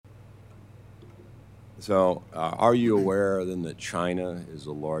So, are you aware then that China is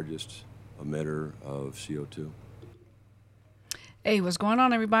the largest emitter of CO2? Hey, what's going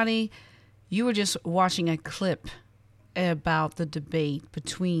on, everybody? You were just watching a clip about the debate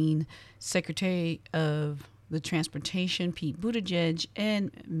between Secretary of the Transportation, Pete Buttigieg,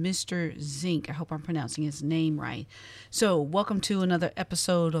 and Mr. Zinke. I hope I'm pronouncing his name right. So, welcome to another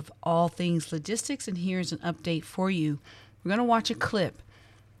episode of All Things Logistics, and here's an update for you. We're going to watch a clip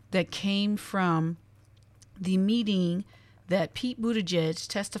that came from the meeting that Pete Buttigieg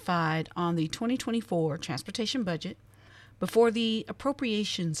testified on the 2024 transportation budget before the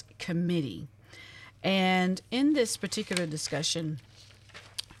Appropriations Committee. And in this particular discussion,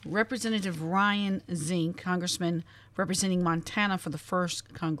 Representative Ryan Zinke, Congressman representing Montana for the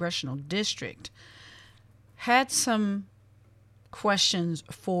 1st Congressional District, had some questions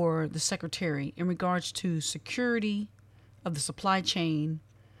for the Secretary in regards to security of the supply chain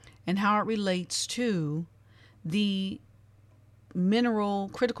and how it relates to the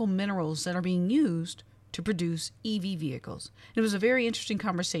critical minerals that are being used to produce EV vehicles. It was a very interesting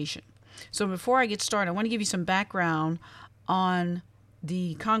conversation. So before I get started, I want to give you some background on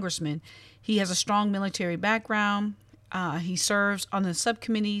the congressman. He has a strong military background. He serves on the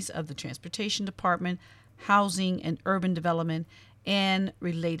subcommittees of the Transportation Department, Housing and Urban Development, and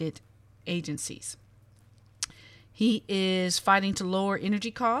related agencies. He is fighting to lower energy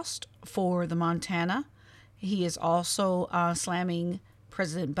costs for the Montana. He is also slamming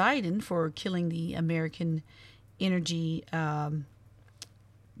President Biden for killing the American energy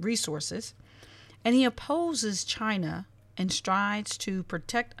resources. And he opposes China and strives to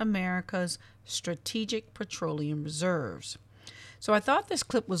protect America's strategic petroleum reserves. So I thought this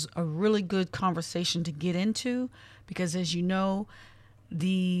clip was a really good conversation to get into because, as you know, the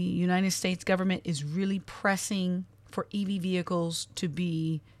United States government is really pressing for EV vehicles to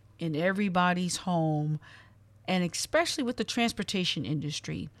be in everybody's home. And especially with the transportation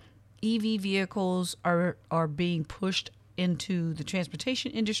industry, EV vehicles are being pushed into the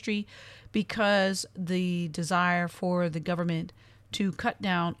transportation industry because the desire for the government to cut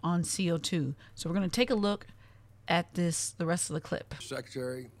down on CO2. So we're going to take a look at the rest of the clip.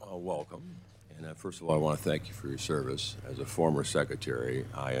 Secretary, welcome. And first of all, I want to thank you for your service. As a former secretary,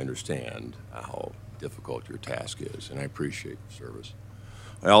 I understand how difficult your task is, and I appreciate your service.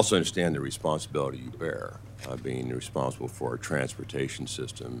 I also understand the responsibility you bear, being responsible for our transportation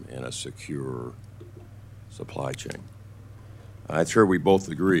system and a secure supply chain. I'm sure we both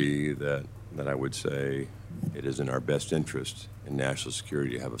agree that I would say it is in our best interest in national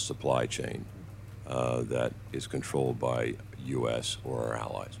security to have a supply chain that is controlled by U.S. or our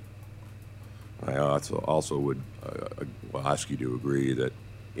allies. I also would ask you to agree that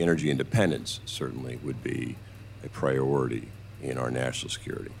energy independence certainly would be a priority in our national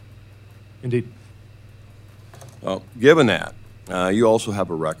security. Indeed. Well, given that, you also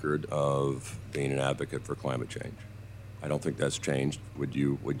have a record of being an advocate for climate change. I don't think that's changed. Would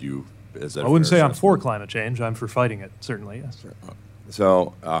you? Is that I wouldn't say I'm assessment? for climate change. I'm for fighting it, certainly, yes.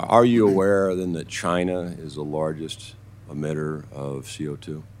 So, are you aware then that China is the largest emitter of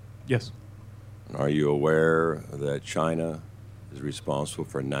CO2? Yes. And are you aware that China is responsible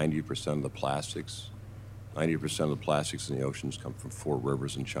for 90% of the plastics? 90% of the plastics in the oceans come from 4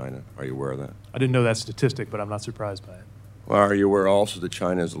 rivers in China. Are you aware of that? I didn't know that statistic, but I'm not surprised by it. Well, are you aware also that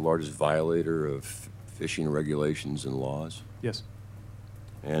China is the largest violator of fishing regulations and laws? Yes.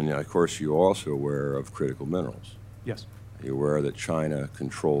 And, of course, you're also aware of critical minerals. Yes. Are you aware that China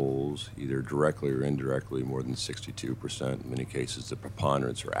controls, either directly or indirectly, more than 62%, in many cases the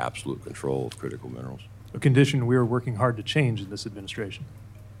preponderance or absolute control of critical minerals? A condition we are working hard to change in this administration.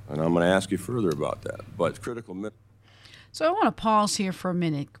 And I'm going to ask you further about that. But critical minerals. So I want to pause here for a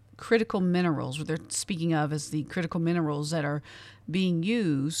minute. Critical minerals, what they're speaking of is the critical minerals that are being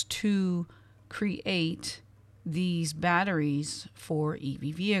used to create these batteries for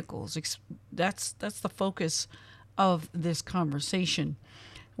EV vehicles. That's the focus of this conversation.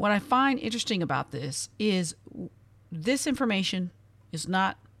 What I find interesting about this is this information is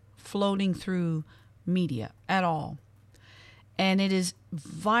not floating through media at all. And it is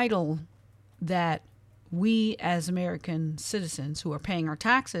vital that we as American citizens who are paying our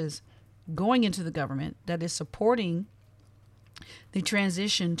taxes going into the government that is supporting the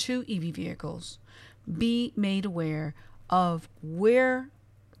transition to EV vehicles be made aware of where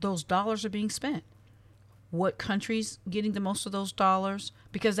those dollars are being spent, what country's getting the most of those dollars,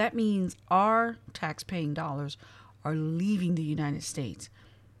 because that means our tax-paying dollars are leaving the United States.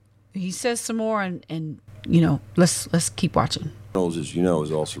 He says some more, and let's keep watching. As you know,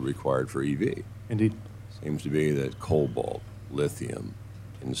 is also required for EV. Indeed. Seems to be that cobalt, lithium,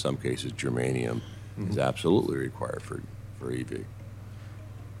 in some cases germanium, is absolutely required for EV.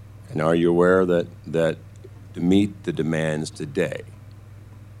 And are you aware that to meet the demands today,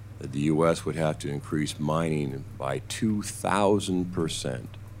 that the U.S. would have to increase mining by 2,000%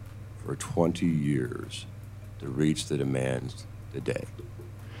 for 20 years to reach the demands today?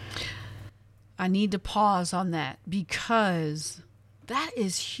 I need to pause on that because that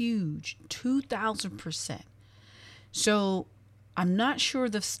is huge, 2,000%. So I'm not sure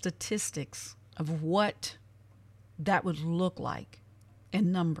the statistics of what that would look like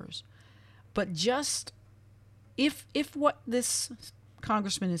in numbers. But just if what this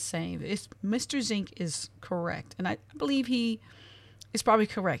congressman is saying, if Mr. Zinke is correct, and I believe he is probably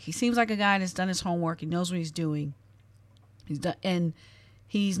correct. He seems like a guy that's done his homework. He knows what he's doing. And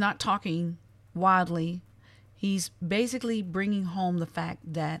he's not talking wildly. He's basically bringing home the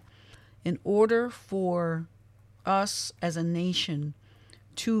fact that in order for us as a nation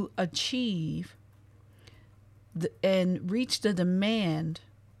to achieve and reach the demand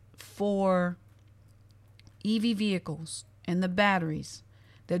for EV vehicles and the batteries,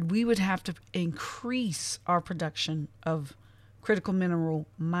 that we would have to increase our production of critical mineral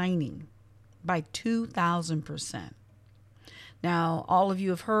mining by 2,000%. Now, all of you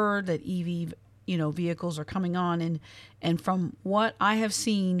have heard that EV, vehicles are coming on, and from what I have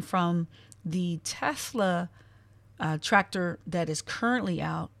seen from the Tesla tractor that is currently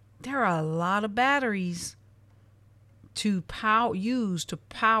out, there are a lot of batteries to use to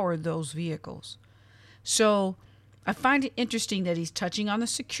power those vehicles. So I find it interesting that he's touching on the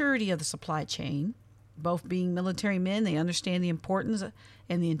security of the supply chain. Both being military men, they understand the importance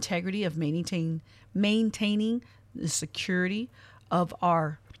and the integrity of maintaining the security of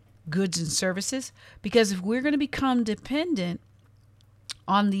our goods and services. Because if we're going to become dependent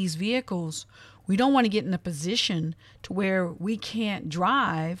on these vehicles, we don't want to get in a position to where we can't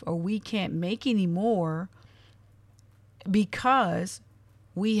drive or we can't make any more because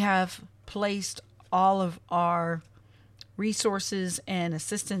we have placed all of our resources and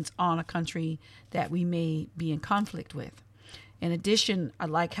assistance on a country that we may be in conflict with. In addition, I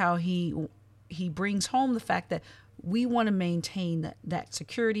like how he brings home the fact that we want to maintain that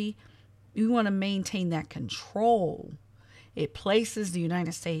security. We want to maintain that control. It places the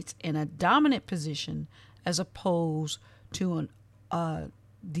United States in a dominant position as opposed to a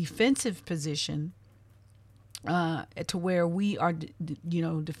defensive position to where we are,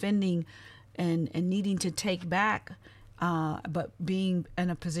 defending and needing to take back, but being in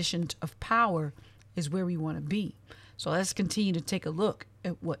a position of power is where we want to be. So let's continue to take a look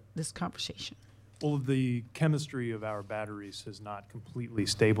at what this conversation. Well, the chemistry of our batteries has not completely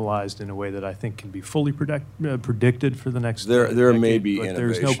stabilized in a way that I think can be fully predicted for the next There decade, may be but innovation.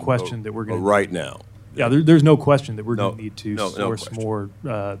 there's no question that we're going to right now. Yeah, there's no question that we're going to need to no source question. more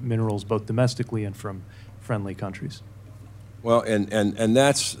minerals, both domestically and from friendly countries. Well, and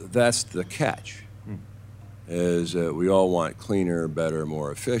that's the catch, is we all want cleaner, better,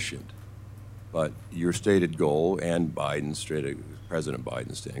 more efficient. But your stated goal and President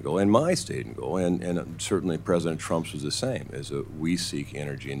Biden's stated goal, and my stated goal, and certainly President Trump's was the same, is that we seek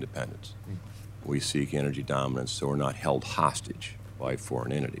energy independence. We seek energy dominance so we're not held hostage by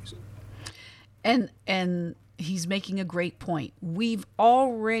foreign entities. And he's making a great point. We've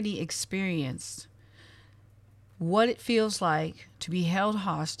already experienced what it feels like to be held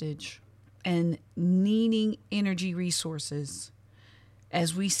hostage and needing energy resources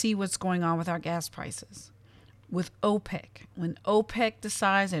as we see what's going on with our gas prices. With OPEC, when OPEC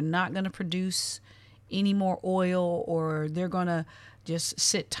decides they're not going to produce any more oil, or they're going to just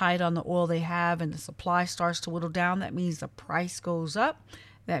sit tight on the oil they have and the supply starts to whittle down, that means the price goes up.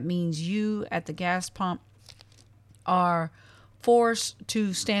 That means you at the gas pump are forced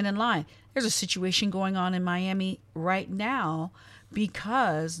to stand in line. There's a situation going on in Miami right now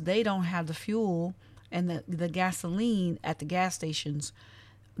because they don't have the fuel and the gasoline at the gas stations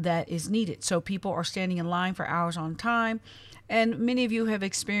that is needed. So people are standing in line for hours on time. And many of you have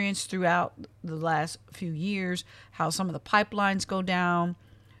experienced throughout the last few years how some of the pipelines go down,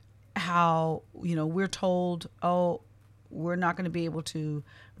 how, we're told, oh, we're not going to be able to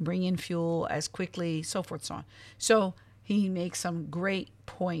bring in fuel as quickly, so forth, so on. So he makes some great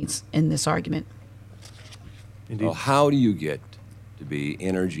points in this argument. Indeed. Well, how do you get to be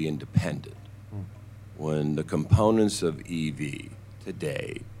energy independent when the components of EV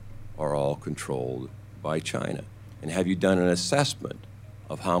today are all controlled by China? And have you done an assessment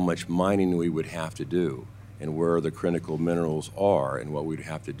of how much mining we would have to do and where the critical minerals are and what we'd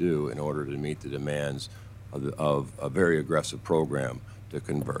have to do in order to meet the demands of a very aggressive program to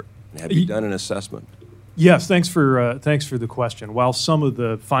convert? And have you done an assessment? Yes, thanks for the question. While some of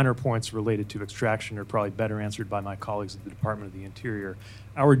the finer points related to extraction are probably better answered by my colleagues at the Department of the Interior,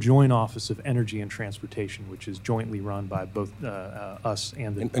 our Joint Office of Energy and Transportation, which is jointly run by both us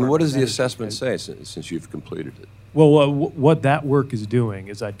and the And what does the Department of assessment Energy, say since you've completed it? Well, what that work is doing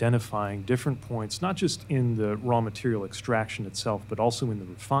is identifying different points, not just in the raw material extraction itself, but also in the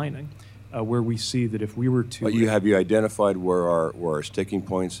refining, where we see that if we were to... But have you identified where our sticking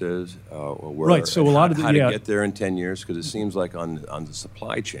points is? Or where, Right, so a lot of the... How to get there in 10 years? Because it seems like on the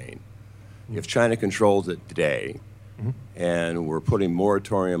supply chain, if China controls it today, and we're putting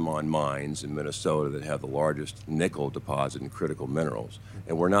moratorium on mines in Minnesota that have the largest nickel deposit and critical minerals,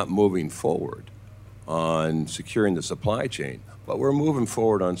 and we're not moving forward on securing the supply chain, but we're moving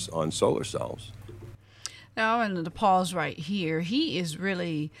forward on solar cells. Now, I'm going to pause right here. He is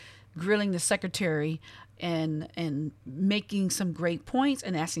really grilling the secretary and making some great points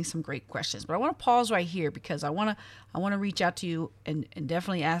and asking some great questions. But I want to pause right here because I want to reach out to you and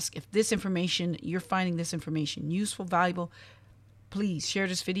definitely ask if this information, you're finding this information useful, valuable. Please share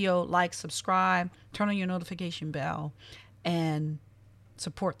this video, like, subscribe, turn on your notification bell, and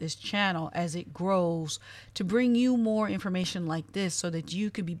support this channel as it grows to bring you more information like this so that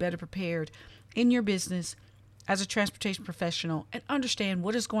you can be better prepared in your business as a transportation professional and understand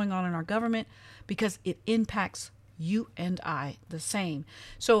what is going on in our government, because it impacts you and I the same.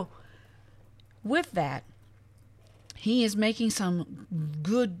 So with that, he is making some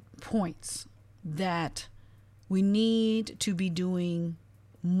good points that we need to be doing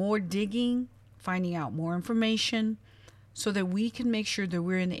more digging, finding out more information, so that we can make sure that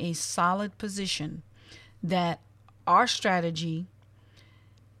we're in a solid position, that our strategy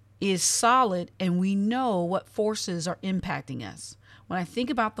is solid and we know what forces are impacting us. When I think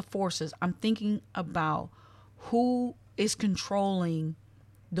about the forces, I'm thinking about who is controlling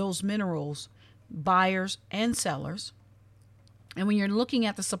those minerals, buyers and sellers. And when you're looking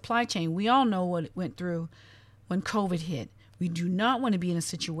at the supply chain, we all know what it went through when COVID hit. We do not want to be in a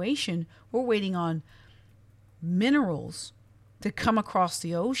situation where we're waiting on minerals to come across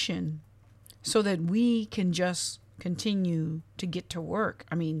the ocean so that we can just continue to get to work.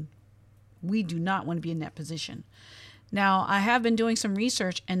 I mean, we do not want to be in that position. Now, I have been doing some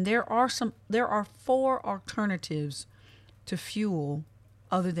research, and there are 4 alternatives to fuel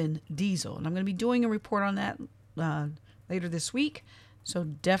other than diesel. And I'm going to be doing a report on that later this week. So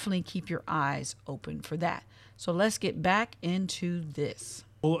definitely keep your eyes open for that. So let's get back into this.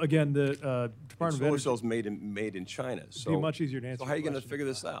 Well, again, the Department of Solar Energy... cells made in China. So It'd be much easier to answer. So how are you your going to question. figure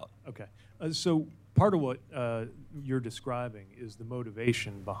this out? Okay. So part of what you're describing is the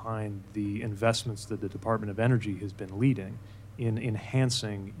motivation behind the investments that the Department of Energy has been leading in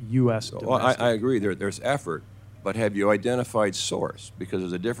enhancing U.S. So, domestic... I agree. There's effort, but have you identified source? Because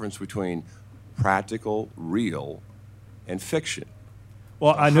there's a difference between practical, real, and fiction.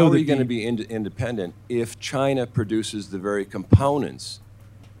 Well, So I know how that are you going to be independent if China produces the very components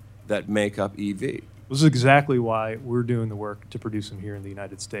that make up EV? This is exactly why we're doing the work to produce them here in the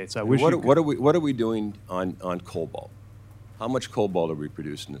United States. I wish What are we doing on cobalt? How much cobalt are we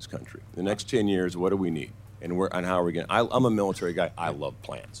producing in this country? The next 10 years, what do we need? And how are we going to... I'm a military guy. I love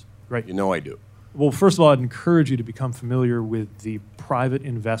plans. Right. You know I do. Well, first of all, I'd encourage you to become familiar with the private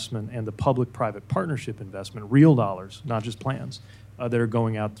investment and the public-private partnership investment, real dollars, not just plans, that are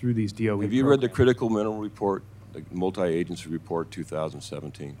going out through these DOE Have you read the programs. critical mineral report, the multi-agency report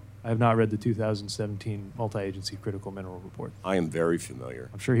 2017? I have not read the 2017 multi-agency critical mineral report. I am very familiar.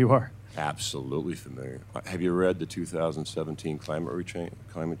 I'm sure you are. Absolutely familiar. Have you read the 2017 climate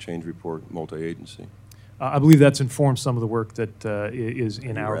change report, multi-agency? I believe that's informed some of the work that is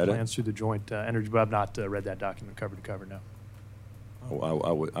in you our read it? plans through the Joint Energy, but I've not read that document cover to cover, no.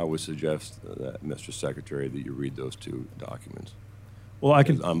 I would suggest that, Mr. Secretary, that you read those 2 documents. Well, I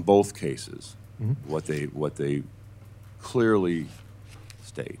can... Because on both cases, Mm-hmm. what they clearly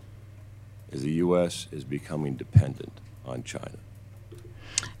state is the U.S. is becoming dependent on China.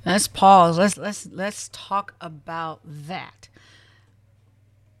 Let's pause. Let's talk about that.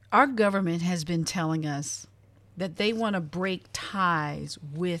 Our government has been telling us that they want to break ties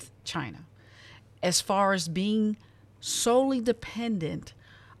with China as far as being solely dependent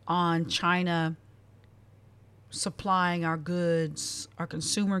on China supplying our goods, our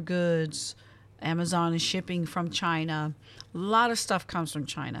consumer goods. Amazon is shipping from China. A lot of stuff comes from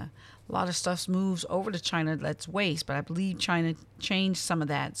China. A lot of stuff moves over to China that's waste, but I believe China changed some of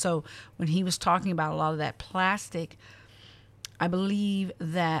that. So when he was talking about a lot of that plastic, I believe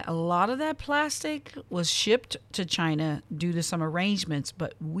that a lot of that plastic was shipped to China due to some arrangements,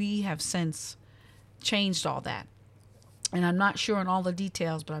 but we have since changed all that. And I'm not sure on all the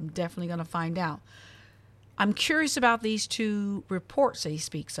details, but I'm definitely going to find out. I'm curious about these two reports that he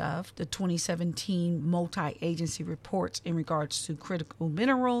speaks of, the 2017 multi-agency reports in regards to critical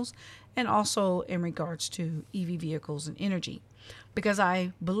minerals and also in regards to EV vehicles and energy. Because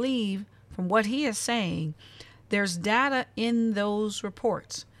I believe from what he is saying, there's data in those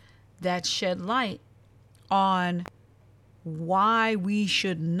reports that shed light on why we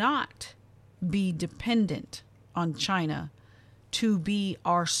should not be dependent on China to be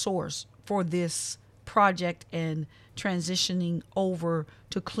our source for this project and transitioning over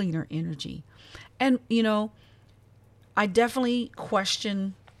to cleaner energy. And, you know, I definitely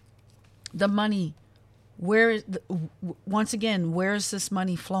question the money. Once again, where is this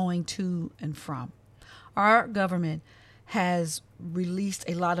money flowing to and from? Our government has released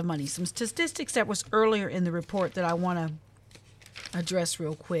a lot of money. Some statistics that was earlier in the report that I want to address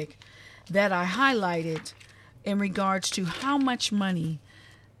real quick that I highlighted in regards to how much money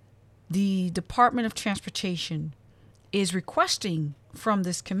the Department of Transportation is requesting from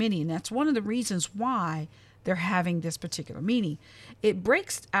this committee. And that's one of the reasons why they're having this particular meeting. It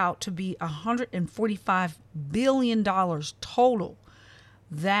breaks out to be $145 billion total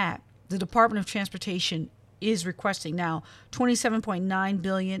that the Department of Transportation is requesting. Now, $27.9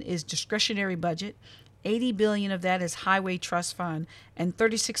 billion is discretionary budget. $80 billion of that is Highway Trust Fund, and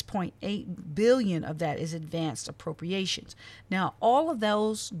 $36.8 billion of that is advanced appropriations. Now, all of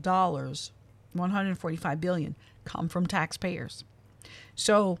those dollars, $145 billion, come from taxpayers.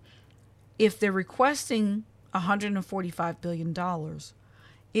 So if they're requesting $145 billion,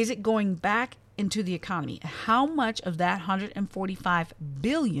 is it going back into the economy? How much of that $145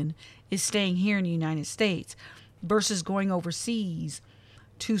 billion is staying here in the United States versus going overseas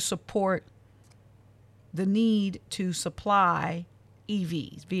to support the need to supply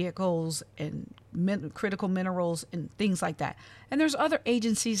EVs, vehicles, and critical minerals and things like that? And there's other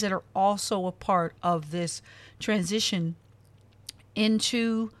agencies that are also a part of this transition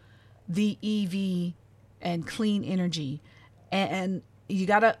into the EV and clean energy. And you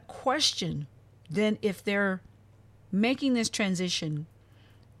got to question then, if they're making this transition,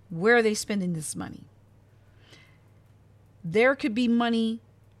 where are they spending this money? There could be money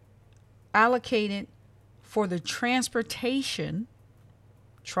allocated for the transportation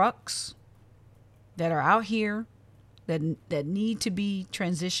trucks that are out here that need to be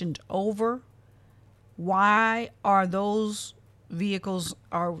transitioned over. Why are those vehicles,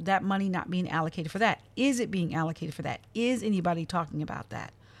 are that money not being allocated for that? Is it being allocated for that? Is anybody talking about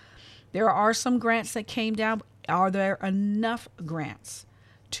that? There are some grants that came down. Are there enough grants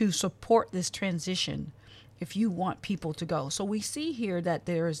to support this transition if you want people to go? So we see here that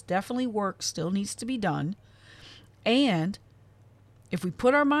there is definitely work still needs to be done. And if we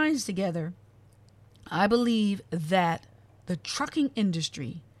put our minds together, I believe that the trucking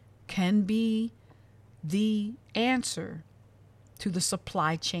industry can be the answer to the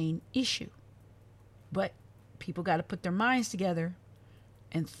supply chain issue. But people got to put their minds together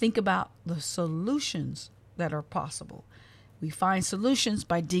and think about the solutions that are possible. We find solutions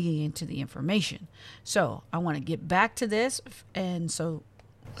by digging into the information. So I want to get back to this, and so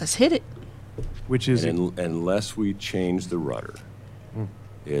let's hit it. Which is, unless we change the rudder,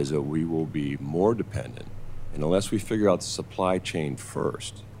 is that we will be more dependent. And unless we figure out the supply chain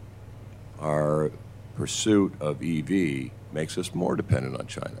first, our pursuit of EV makes us more dependent on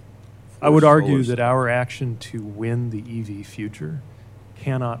China. I would argue that our action to win the EV future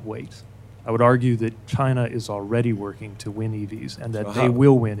cannot wait. I would argue that China is already working to win EVs, and that they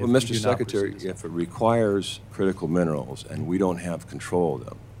will win if we Mr. do not Secretary, pursue this. if it requires critical minerals and we don't have control of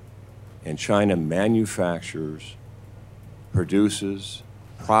them, and China manufactures, produces,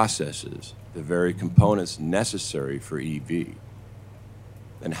 processes the very components necessary for EV,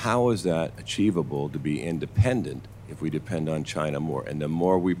 then how is that achievable to be independent if we depend on China more? And the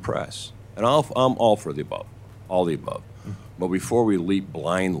more we press, and I'm all for the above, all the above. But before we leap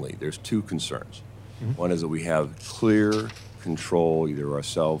blindly, there's two concerns. One is that we have clear control, either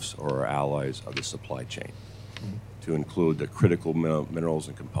ourselves or our allies, of the supply chain, to include the critical minerals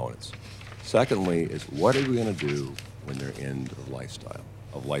and components. Secondly is, what are we going to do when they're in the life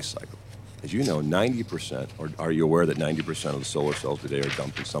cycle? As you know, 90%, or are you aware that 90% of the solar cells today are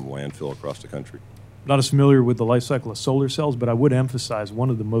dumped in some landfill across the country? Not as familiar with the life cycle of solar cells, but I would emphasize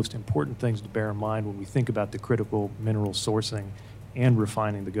one of the most important things to bear in mind when we think about the critical mineral sourcing and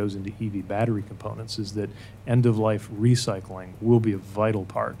refining that goes into EV battery components is that end-of-life recycling will be a vital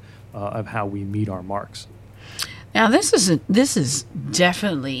part of how we meet our marks. Now, this is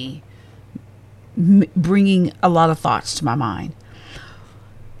definitely bringing a lot of thoughts to my mind.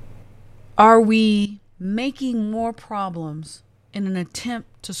 Are we making more problems in an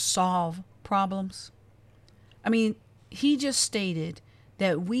attempt to solve problems? I mean, he just stated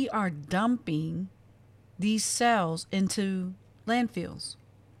that we are dumping these cells into landfills.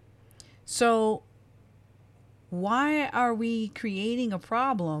 So why are we creating a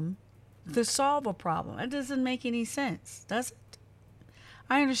problem to solve a problem? That doesn't make any sense, does it?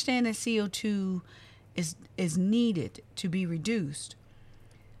 I understand that CO2 is needed to be reduced,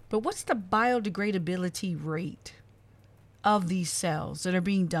 but what's the biodegradability rate of these cells that are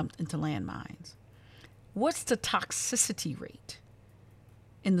being dumped into landmines? What's the toxicity rate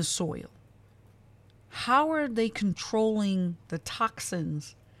in the soil? How are they controlling the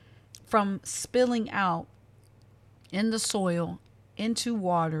toxins from spilling out in the soil, into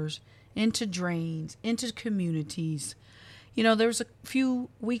waters, into drains, into communities? You know, there was a few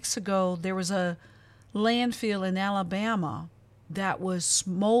weeks ago, there was a landfill in Alabama that was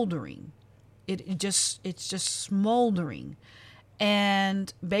smoldering. It's just smoldering.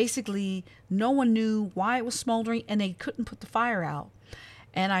 And basically, no one knew why it was smoldering, and they couldn't put the fire out.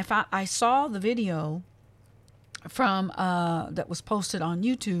 And I saw the video from that was posted on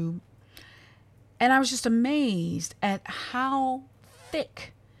YouTube, and I was just amazed at how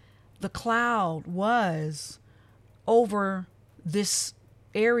thick the cloud was over this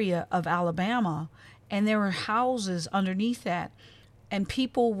area of Alabama, and there were houses underneath that, and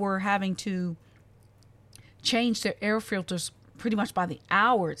people were having to change their air filters pretty much by the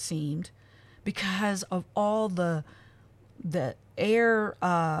hour, it seemed, because of all the air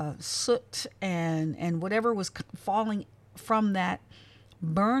soot and whatever was falling from that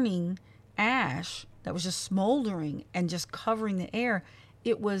burning ash that was just smoldering and just covering the air.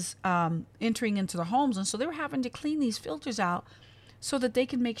 It was entering into the homes, and so they were having to clean these filters out so that they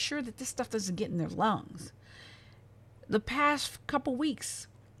can make sure that this stuff doesn't get in their lungs. The past couple weeks,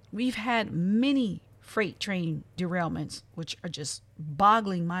 we've had many freight train derailments, which are just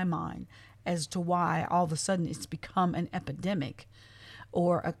boggling my mind as to why all of a sudden it's become an epidemic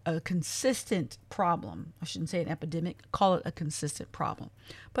or a consistent problem. I shouldn't say an epidemic, call it a consistent problem.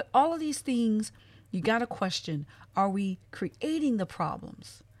 But all of these things, you got to question, are we creating the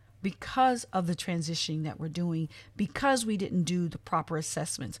problems because of the transitioning that we're doing, because we didn't do the proper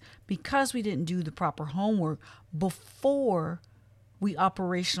assessments, because we didn't do the proper homework before we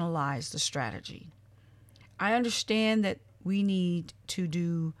operationalize the strategy? I understand that we need to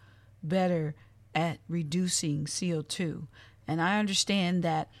do better at reducing CO2. And I understand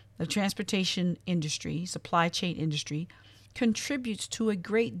that the transportation industry, supply chain industry, contributes to a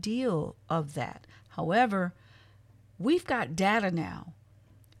great deal of that. However, we've got data now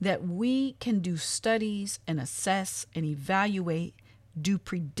that we can do studies and assess and evaluate, do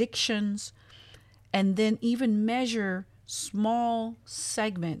predictions, and then even measure small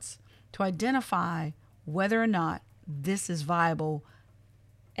segments to identify whether or not this is viable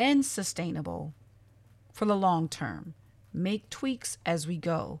and sustainable for the long term. Make tweaks as we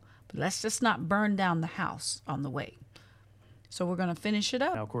go, but let's just not burn down the house on the way. So we're going to finish it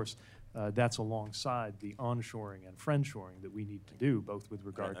up. Now, of course, that's alongside the onshoring and friendshoring that we need to do, both with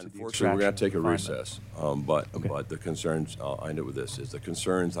regard to the Unfortunately, extraction we're going to take a and refinement. recess, but the concerns, I'll end it with this, is the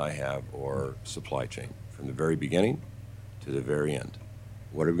concerns I have are supply chain from the very beginning to the very end.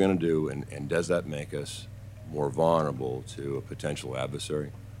 What are we going to do, and does that make us more vulnerable to a potential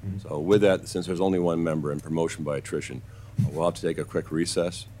adversary? So with that, since there's only one member and promotion by attrition, we'll have to take a quick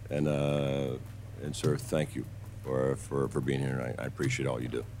recess, and sir, thank you for being here tonight. I appreciate all you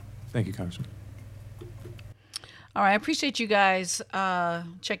do. Thank you, Congressman. All right, I appreciate you guys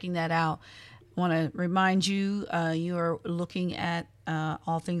checking that out. I want to remind you, you are looking at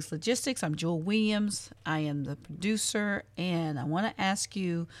All Things Logistics. I'm Jewel Williams. I am the producer, and I want to ask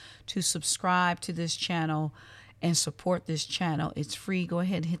you to subscribe to this channel and support this channel. It's free. Go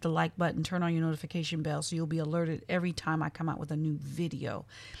ahead and hit the like button, turn on your notification bell so you'll be alerted every time I come out with a new video.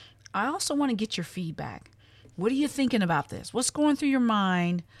 I also want to get your feedback. What are you thinking about this? What's going through your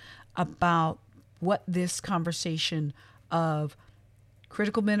mind about what this conversation of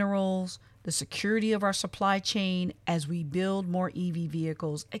critical minerals, the security of our supply chain as we build more EV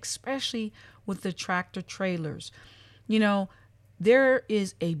vehicles, especially with the tractor trailers? You know, there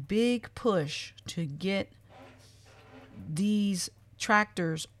is a big push to get these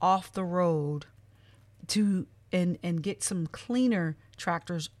tractors off the road to and get some cleaner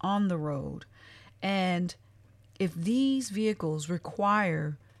tractors on the road. And if these vehicles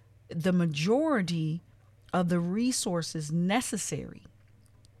require the majority of the resources necessary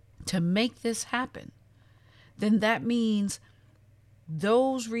to make this happen, then that means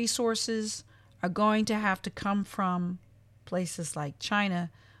those resources are going to have to come from places like China,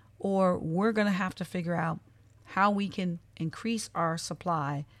 or we're going to have to figure out how we can increase our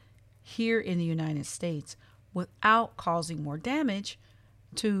supply here in the United States without causing more damage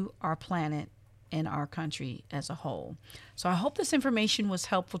to our planet and our country as a whole. So I hope this information was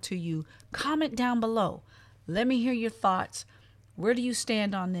helpful to you. Comment down below. Let me hear your thoughts. Where do you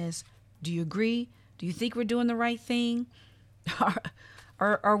stand on this? Do you agree? Do you think we're doing the right thing?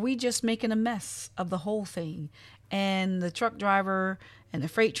 Are we just making a mess of the whole thing? And the truck driver and the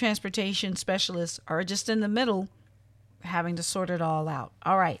freight transportation specialists are just in the middle having to sort it all out.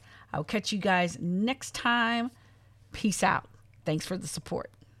 All right. I'll catch you guys next time. Peace out. Thanks for the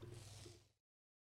support.